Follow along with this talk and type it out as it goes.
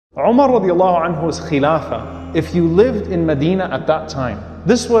Umar radiallahu anhu's khilafah, if you lived in Medina at that time,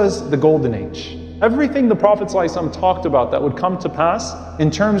 this was the golden age. Everything the Prophet ﷺ talked about that would come to pass in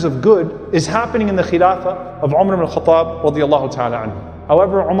terms of good is happening in the khilafah of Umar ibn al-Khattab radiallahu ta'ala anhu.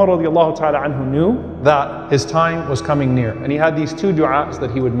 However, Umar radiallahu ta'ala anhu knew that his time was coming near. And he had these two du'as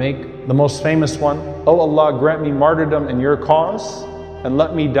that he would make. The most famous one, "Oh Allah, grant me martyrdom in your cause and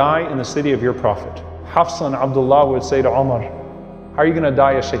let me die in the city of your Prophet." Hafsa and Abdullah would say to Umar, "How are you going to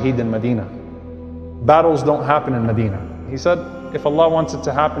die a shaheed in Medina? Battles don't happen in Medina." He said, "If Allah wants it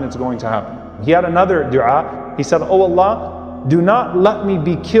to happen, it's going to happen." He had another dua. He said, "Oh Allah, do not let me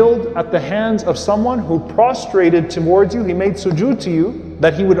be killed at the hands of someone who prostrated towards you, he made sujood to you,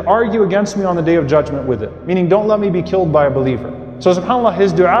 that he would argue against me on the day of judgment with it." Meaning, don't let me be killed by a believer. So subhanAllah,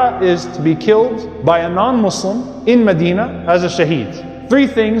 his dua is to be killed by a non-Muslim in Medina as a shaheed. Three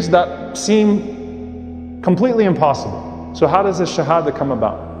things that seem completely impossible. So how does this shahada come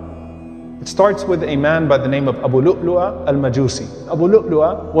about? It starts with a man by the name of Abu Lu'lu'a al-Majusi. Abu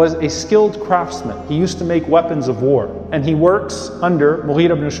Lu'lu'a was a skilled craftsman. He used to make weapons of war. And he works under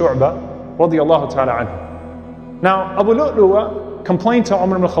Mughira ibn Shu'bah radiyallahu ta'ala anhu. Now, Abu Lu'lu'a complained to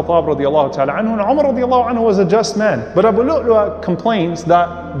Umar ibn al-Khattab radiyallahu ta'ala anhu, and Umar radiyallahu anhu was a just man. But Abu Lu'lu'a complains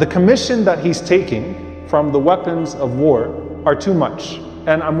that the commission that he's taking from the weapons of war are too much,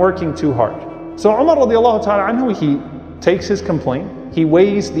 and I'm working too hard. So Umar radiallahu ta'ala anhu, he takes his complaint, he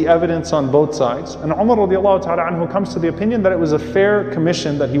weighs the evidence on both sides, and Umar radiallahu ta'ala anhu comes to the opinion that it was a fair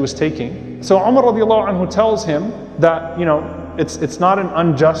commission that he was taking. So Umar radiallahu anhu tells him that, it's not an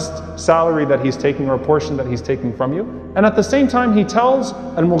unjust salary that he's taking or a portion that he's taking from you. And at the same time, he tells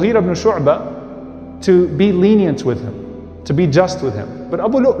Al-Mughira ibn Shu'bah to be lenient with him, to be just with him. But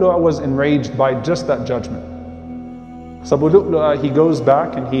Abu Lu'lu'a was enraged by just that judgment. So Abu Lu'lu'a, he goes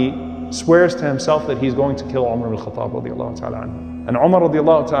back and he swears to himself that he's going to kill Umar al-Khattab radiallahu ta'ala anhu. And Umar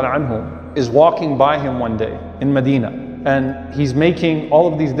radiallahu ta'ala anhu is walking by him one day in Medina, and he's making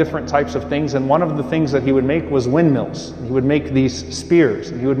all of these different types of things, and one of the things that he would make was windmills. He would make these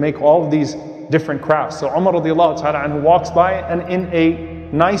spears, and he would make all of these different crafts. So Umar radiallahu ta'ala anhu walks by, and in a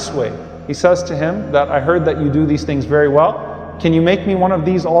nice way, he says to him that, "I heard that you do these things very well. Can you make me one of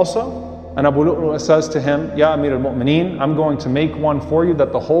these also?" And Abu Lu'lu'a says to him, "Ya Amir al-Mu'mineen, I'm going to make one for you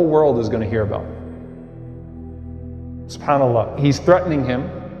that the whole world is going to hear about." SubhanAllah, he's threatening him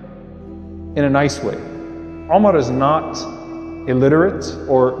in a nice way. Umar is not illiterate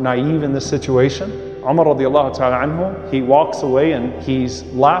or naive in this situation. Umar radiallahu ta'ala anhu, he walks away and he's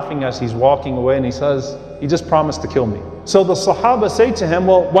laughing as he's walking away, and he says, "He just promised to kill me." So the Sahaba say to him,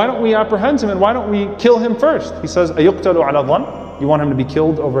 "Well, why don't we apprehend him and why don't we kill him first?" He says, "Ayuqtalu ala dhann?" You want him to be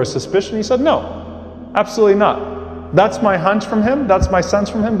killed over a suspicion? He said, "No, absolutely not. That's my hunch from him, that's my sense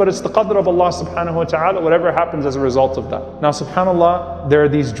from him, but it's the qadr of Allah subhanahu wa ta'ala, whatever happens as a result of that." Now subhanAllah, there are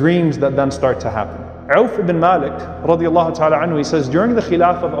these dreams that then start to happen. Auf ibn Malik radiallahu ta'ala anhu, he says, during the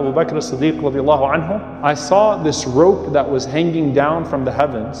khilafah of Abu Bakr as-Siddiq radiallahu anhu, I saw this rope that was hanging down from the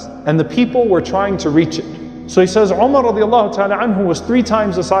heavens, and the people were trying to reach it. So he says, Umar radiallahu ta'ala anhu was 3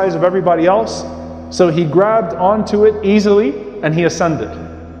 times the size of everybody else, so he grabbed onto it easily, and he ascended.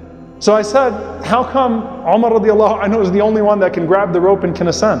 So I said, how come Umar radiallahu anhu is the only one that can grab the rope and can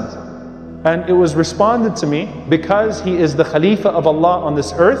ascend? And it was responded to me, because he is the Khalifa of Allah on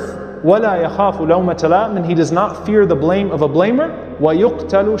this earth, وَلَا يَخَافُ لَوْمَةَ لَائِمٍ, he does not fear the blame of a blamer,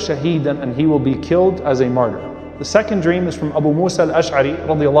 وَيُقْتَلُ شَهِيدًا, and he will be killed as a martyr. The second dream is from Abu Musa al-Ash'ari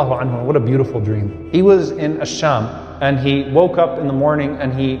radiallahu anhu. What a beautiful dream. He was in Ash-Sham, and he woke up in the morning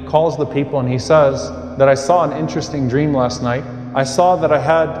and he calls the people and he says that I saw an interesting dream last night. I saw that I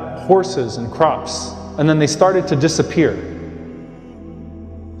had horses and crops, and then they started to disappear.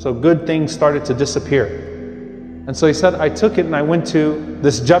 So good things started to disappear. And so he said, I took it and I went to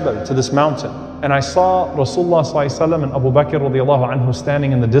this Jubba, to this mountain, and I saw Rasulullah ﷺ and Abu Bakr radiallahu anhu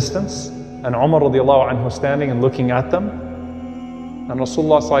standing in the distance, and Umar radiallahu anhu standing and looking at them. And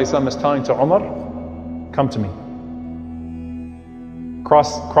Rasulullah ﷺ is telling to Umar, come to me.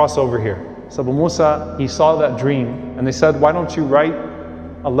 Cross over here. So Abu Musa, he saw that dream, and they said, why don't you write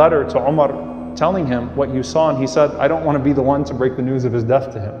a letter to Umar telling him what you saw? And he said, I don't want to be the one to break the news of his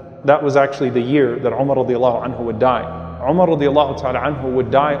death to him. That was actually the year that Umar radiallahu anhu would die. Umar radiallahu ta'ala anhu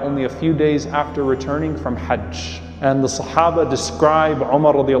would die only a few days after returning from Hajj. And the Sahaba describe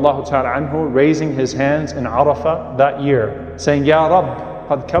Umar radiallahu ta'ala anhu raising his hands in Arafah that year, saying, Ya Rabb,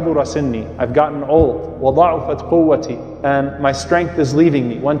 qad kabura sinni, I've gotten old, wa da'ufat quwwati, and my strength is leaving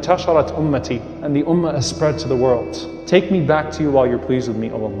me, wa intasharat ummati, and the ummah has spread to the world. Take me back to you while you're pleased with me,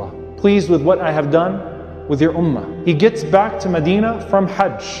 O Allah. Pleased with what I have done with your ummah. He gets back to Medina from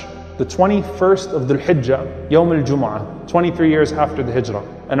Hajj. the 21st of Dhul Hijjah, Yawm al-Jum'ah, 23 years after the Hijrah.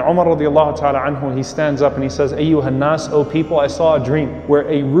 And Umar radiallahu ta'ala anhu, he stands up and he says, Ayyuhan nas, O people, I saw a dream where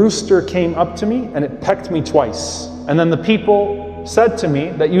a rooster came up to me and it pecked me twice. And then the people said to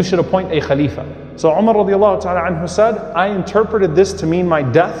me that you should appoint a Khalifa. So Umar radiallahu ta'ala anhu said, I interpreted this to mean my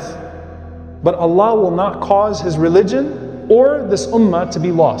death, but Allah will not cause His religion or this ummah to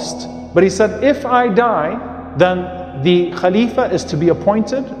be lost. But he said, if I die, then the Khalifa is to be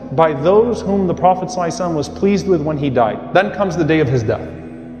appointed by those whom the Prophet ﷺ was pleased with when he died. Then comes the day of his death.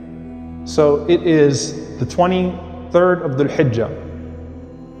 So it is the 23rd of Dhul Hijjah,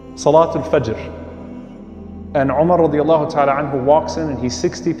 Salatul Fajr. And Umar radiallahu ta'ala anhu walks in and he's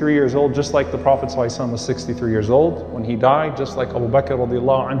 63 years old, just like the Prophet ﷺ was 63 years old when he died, just like Abu Bakr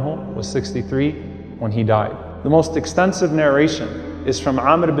radiallahu anhu was 63 when he died. The most extensive narration is from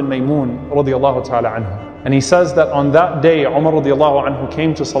Amr bin Maymun radiallahu ta'ala anhu. And he says that on that day, Umar radiallahu anhu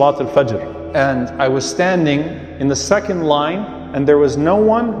came to Salat al-Fajr. And I was standing in the second line, and there was no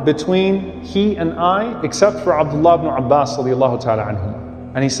one between he and I except for Abdullah ibn Abbas radiallahu ta'ala anhu.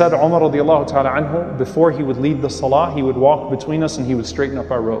 And he said, Umar radiallahu ta'ala anhu, before he would lead the salah, he would walk between us and he would straighten up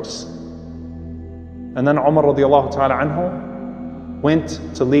our rows. And then Umar radiallahu ta'ala anhu went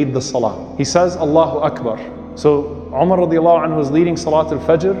to lead the salah. He says, Allahu Akbar. So Umar radiallahu anhu was leading Salat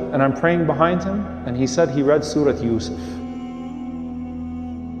al-Fajr and I'm praying behind him, and he said he read Surah Yusuf.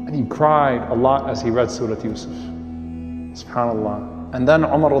 And he cried a lot as he read Surah Yusuf. SubhanAllah. And then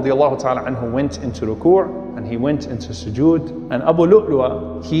Umar radiallahu ta'ala anhu went into ruku' and he went into sujood. And Abu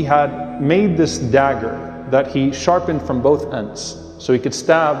Lu'lu'a, he had made this dagger that he sharpened from both ends, so he could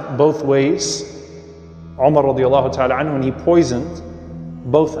stab both ways. Umar radiallahu ta'ala anhu, and he poisoned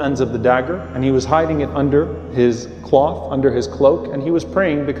both ends of the dagger, and he was hiding it under his cloth, under his cloak, and he was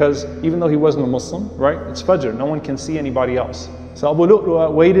praying because even though he wasn't a Muslim, right, it's Fajr, no one can see anybody else. So Abu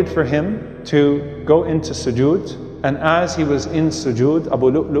Lu'lu'a waited for him to go into sujood, and as he was in sujood,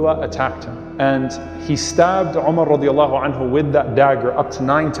 Abu Lu'lu'a attacked him. And he stabbed Umar radiallahu anhu with that dagger up to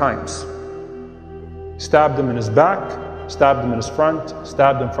 9 times. Stabbed him in his back, stabbed him in his front,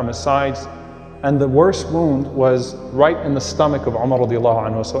 stabbed him from his sides. And the worst wound was right in the stomach of Umar radiallahu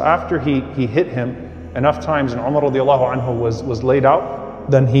anhu. So after he hit him enough times and Umar radiallahu anhu was laid out,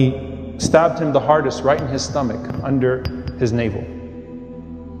 then he stabbed him the hardest right in his stomach, under his navel.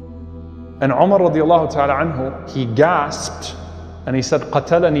 And Umar radiallahu ta'ala anhu, he gasped and he said,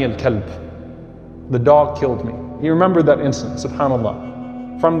 قَتَلَنِي الْكَلْبِ. The dog killed me. He remembered that incident,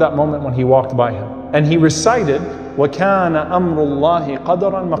 subhanAllah, from that moment when he walked by him. And he recited, وَكَانَ أَمْرُ اللَّهِ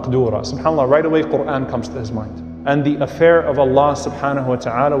قَدَرًا مَقْدُورًا. SubhanAllah, right away Quran comes to his mind. And the affair of Allah subhanahu wa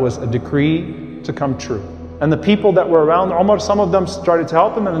ta'ala was a decree to come true. And the people that were around Umar, some of them started to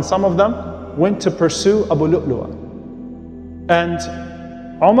help him, and then some of them went to pursue Abu Lu'lu'a. And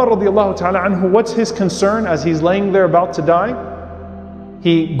Umar radiallahu ta'ala anhu, what's his concern as he's laying there about to die?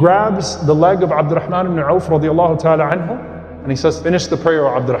 He grabs the leg of Abdurrahman ibn Auf radiallahu ta'ala anhu, and he says, finish the prayer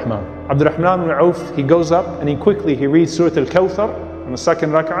of Abdurrahman. Abdurrahman ibn Auf, he goes up and he reads Surah Al-Kawthar in the second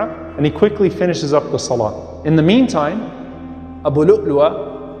rak'ah, and he quickly finishes up the salah. In the meantime, Abu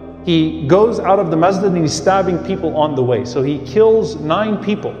Lu'lu'a, he goes out of the masjid and he's stabbing people on the way. So he kills 9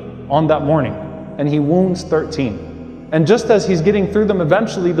 people on that morning and he wounds 13. And just as he's getting through them,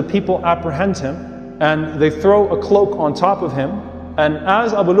 eventually the people apprehend him and they throw a cloak on top of him. And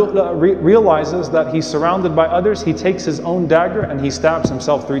as Abu Lu'lu'a realizes that he's surrounded by others, he takes his own dagger and he stabs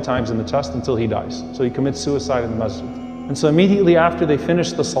himself 3 times in the chest until he dies. So he commits suicide in the masjid. And so immediately after they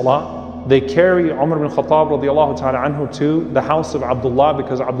finish the salah, they carry Umar bin Khattab radiallahu ta'ala anhu to the house of Abdullah,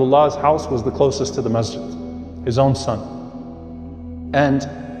 because Abdullah's house was the closest to the masjid, his own son. And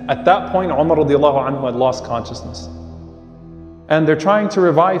at that point, Umar radiallahu anhu had lost consciousness. And they're trying to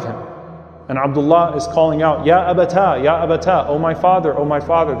revive him. And Abdullah is calling out, Ya Abata, Ya Abata, oh my father, oh my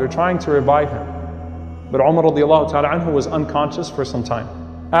father. They're trying to revive him. But Umar radiallahu ta'ala anhu was unconscious for some time.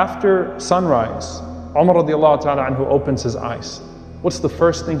 After sunrise, Umar radiallahu ta'ala anhu opens his eyes. What's the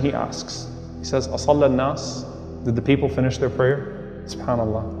first thing he asks? He says, Asalla nas? Did the people finish their prayer?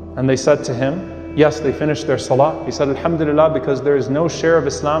 SubhanAllah. And they said to him, yes, they finished their salah. He said, Alhamdulillah, because there is no share of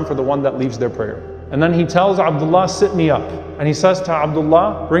Islam for the one that leaves their prayer. And then he tells Abdullah, sit me up. And he says to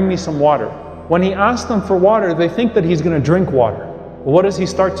Abdullah, bring me some water. When he asks them for water, they think that he's going to drink water. But what does he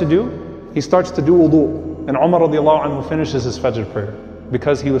start to do? He starts to do wudu. And Umar radiallahu anhu finishes his Fajr prayer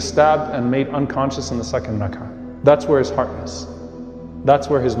because he was stabbed and made unconscious in the second rak'ah. That's where his heart is. That's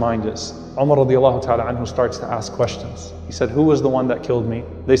where his mind is. Umar radiallahu ta'ala anhu starts to ask questions. He said, who was the one that killed me?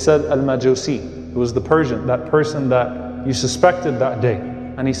 They said, Al-Majusi. It was the Persian, that person that you suspected that day.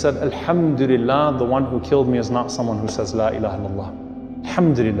 And he said, Alhamdulillah, the one who killed me is not someone who says La ilaha illallah.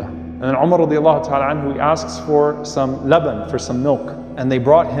 Alhamdulillah. And then Umar radiallahu ta'ala anhu, he asks for some laban, for some milk. And they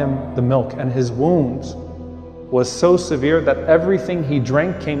brought him the milk. And his wound was so severe that everything he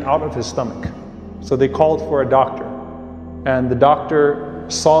drank came out of his stomach. So they called for a doctor. And the doctor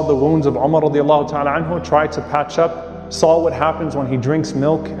saw the wounds of Umar radiallahu ta'ala anhu, tried to patch up, saw what happens when he drinks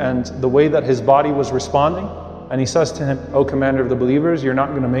milk and the way that his body was responding. And he says to him, "O commander of the believers, you're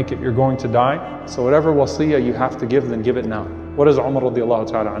not going to make it, you're going to die. So whatever wasiyah you have to give, then give it now." What does Umar radiallahu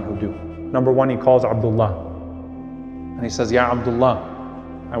ta'ala anhu do? Number one, he calls Abdullah. And he says, "Ya Abdullah,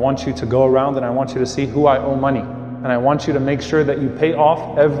 I want you to go around and I want you to see who I owe money. And I want you to make sure that you pay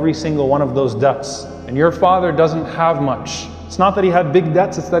off every single one of those debts. And your father doesn't have much. It's not that he had big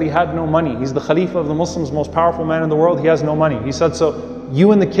debts, it's that he had no money. He's the Khalifa of the Muslims, most powerful man in the world, he has no money." He said, "So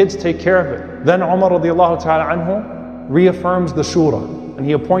you and the kids take care of it." Then Umar radiallahu ta'ala anhu reaffirms the shura. And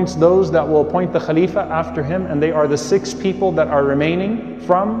he appoints those that will appoint the Khalifa after him. And they are the 6 people that are remaining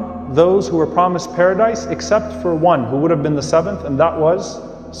from those who were promised paradise, except for one who would have been the 7th, and that was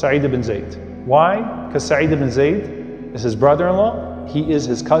Sa'id ibn Zayd. Why? Because Sa'id ibn Zayd is his brother-in-law, he is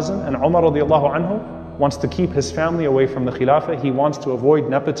his cousin, and Umar radiallahu anhu wants to keep his family away from the Khilafah. He wants to avoid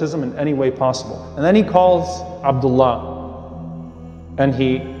nepotism in any way possible. And then he calls Abdullah. And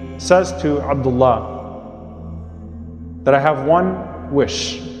he says to Abdullah that I have one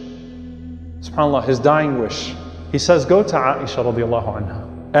wish. SubhanAllah, his dying wish. He says, "Go to Aisha radiallahu anha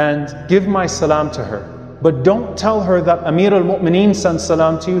and give my salam to her. But don't tell her that Amir al-Mu'mineen sends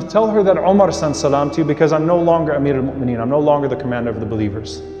salam to you. Tell her that Umar sends salam to you, because I'm no longer Amir al-Mu'mineen. I'm no longer the commander of the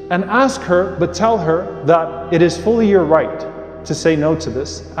believers. And ask her, but tell her that it is fully your right to say no to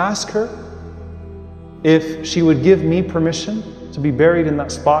this. Ask her if she would give me permission to be buried in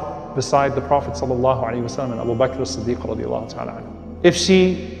that spot beside the Prophet sallallahu alaihi wasallam and Abu Bakr as-Siddiq radiallahu ta'ala anhu. If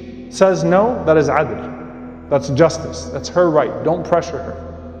she says no, that is adl. That's justice. That's her right. Don't pressure her.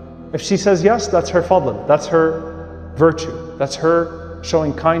 If she says yes, that's her fadl. That's her virtue. That's her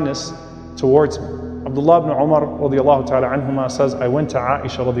showing kindness towards me." Abdullah ibn Umar radiallahu ta'ala anhuma says, "I went to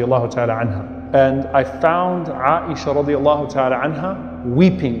Aisha radiallahu ta'ala anha. And I found Aisha radiallahu ta'ala anha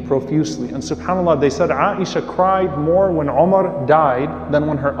weeping profusely. And subhanAllah, they said Aisha cried more when Umar died than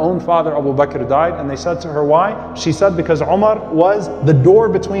when her own father Abu Bakr died. And they said to her, why? She said, because Umar was the door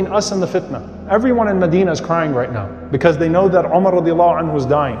between us and the fitna. Everyone in Medina is crying right now because they know that Umar radiallahu anhu was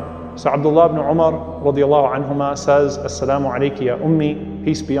dying. So Abdullah ibn Umar radiallahu anhuma says, "Assalamu alayki ya ummi,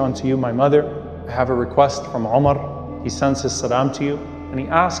 peace be unto you, my mother. I have a request from Umar. He sends his salam to you. And he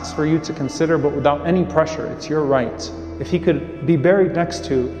asks for you to consider, but without any pressure, it's your right, if he could be buried next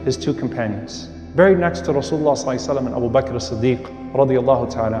to his 2 companions. Buried next to Rasulullah sallallahu alaihi wasallam and Abu Bakr as-Siddiq radiallahu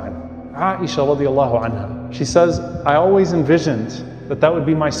ta'ala anhu." Aisha radiallahu anha, she says, "I always envisioned that that would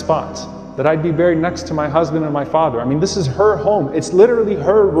be my spot, that I'd be buried next to my husband and my father." I mean, this is her home. It's literally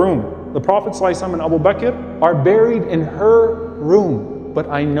her room. The Prophet sallallahu alaihi wasallam and Abu Bakr are buried in her room. But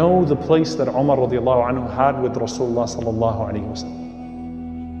I know the place that Umar radiallahu anhu had with Rasulullah sallallahu alaihi wasallam.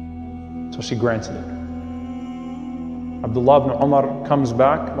 So she granted it. Abdullah ibn Umar comes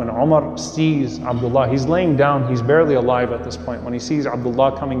back. When Umar sees Abdullah, he's laying down, he's barely alive at this point. When he sees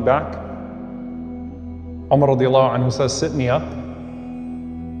Abdullah coming back, Umar radiallahu anhu says, "Sit me up,"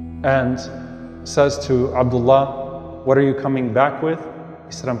 and says to Abdullah, "What are you coming back with?"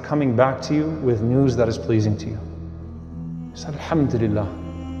 He said, "I'm coming back to you with news that is pleasing to you." He said, "Alhamdulillah,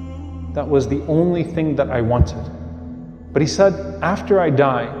 that was the only thing that I wanted." But he said, "After I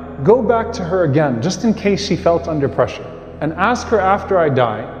die, go back to her again, just in case she felt under pressure. And ask her after I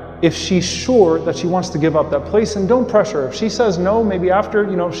die, if she's sure that she wants to give up that place, and don't pressure her. If she says no, maybe after,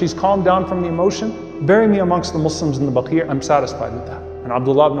 if she's calmed down from the emotion, bury me amongst the Muslims in the Baqi', I'm satisfied with that." And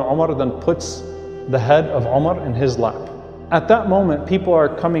Abdullah ibn Umar then puts the head of Umar in his lap. At that moment, people are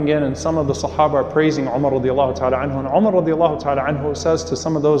coming in and some of the Sahaba are praising Umar radiallahu ta'ala anhu. And Umar radiallahu ta'ala anhu says to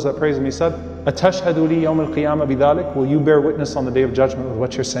some of those that praise him, he said, "Atashhadu li yawm al-qiyamah bidhalik? Will you bear witness on the day of judgment with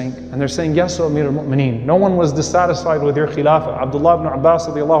what you're saying?" And they're saying, "Yes, O Amir al-Mu'mineen. No one was dissatisfied with your khilafah." Abdullah ibn Abbas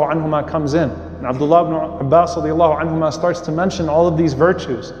radiallahu anhuma comes in. And Abdullah ibn Abbas radiallahu anhuma starts to mention all of these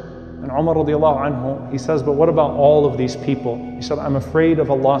virtues. And Umar radiallahu anhu, he says, "But what about all of these people?" He said, "I'm afraid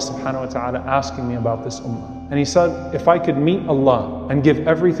of Allah subhanahu wa ta'ala asking me about this ummah." And he said, "If I could meet Allah and give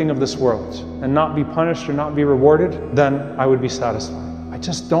everything of this world and not be punished or not be rewarded, then I would be satisfied. I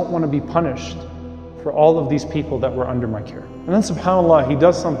just don't want to be punished for all of these people that were under my care." And then subhanAllah, he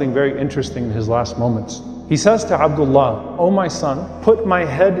does something very interesting in his last moments. He says to Abdullah, "O my son, put my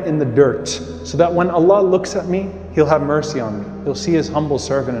head in the dirt so that when Allah looks at me, He'll have mercy on me. He'll see His humble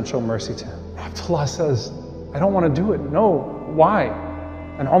servant and show mercy to him." Abdullah says, "I don't want to do it." "No, why?"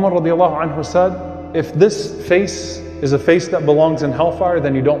 And Umar radiallahu anhu said, "If this face is a face that belongs in hellfire,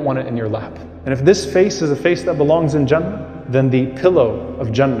 then you don't want it in your lap. And if this face is a face that belongs in Jannah, then the pillow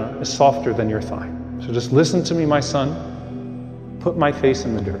of Jannah is softer than your thigh. So just listen to me, my son. Put my face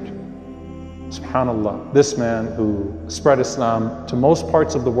in the dirt. SubhanAllah, this man who spread Islam to most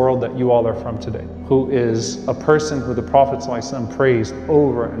parts of the world that you all are from today, who is a person who the Prophet ﷺ praised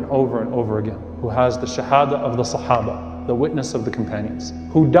over and over and over again, who has the shahada of the Sahaba, the witness of the companions,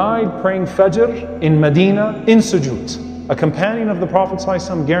 who died praying Fajr in Medina in sujood. A companion of the Prophet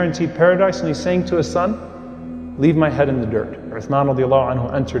ﷺ guaranteed paradise, and he's saying to his son, leave my head in the dirt. Uthman radiallahu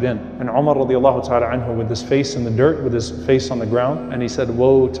anhu entered in, and Umar radiallahu ta'ala anhu with his face in the dirt, with his face on the ground, and he said,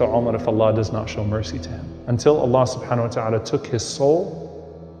 woe to Umar if Allah does not show mercy to him. Until Allah subhanahu wa ta'ala took his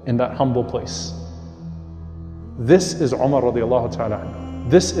soul in that humble place. This is Umar radiallahu ta'ala anhu.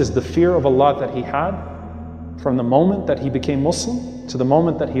 This is the fear of Allah that he had from the moment that he became Muslim to the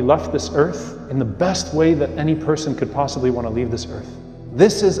moment that he left this earth in the best way that any person could possibly want to leave this earth.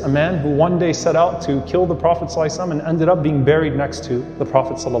 This is a man who one day set out to kill the Prophet ﷺ and ended up being buried next to the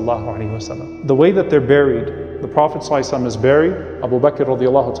Prophet ﷺ. The way that they're buried, the Prophet ﷺ is buried, Abu Bakr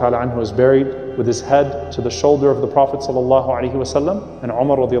radiallahu ta'ala anhu is buried with his head to the shoulder of the Prophet ﷺ, and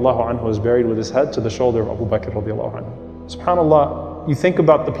Umar radiallahu anhu is buried with his head to the shoulder of Abu Bakr radiallahu anhu. SubhanAllah, you think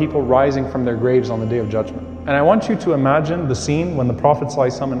about the people rising from their graves on the Day of Judgment. And I want you to imagine the scene when the Prophet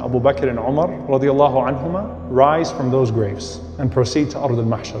ﷺ and Abu Bakr and Umar radiallahu anhuma rise from those graves and proceed to Ard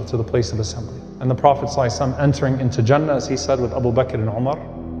al-Mahshar, to the place of assembly. And the Prophet ﷺ entering into Jannah, as he said with Abu Bakr and Umar,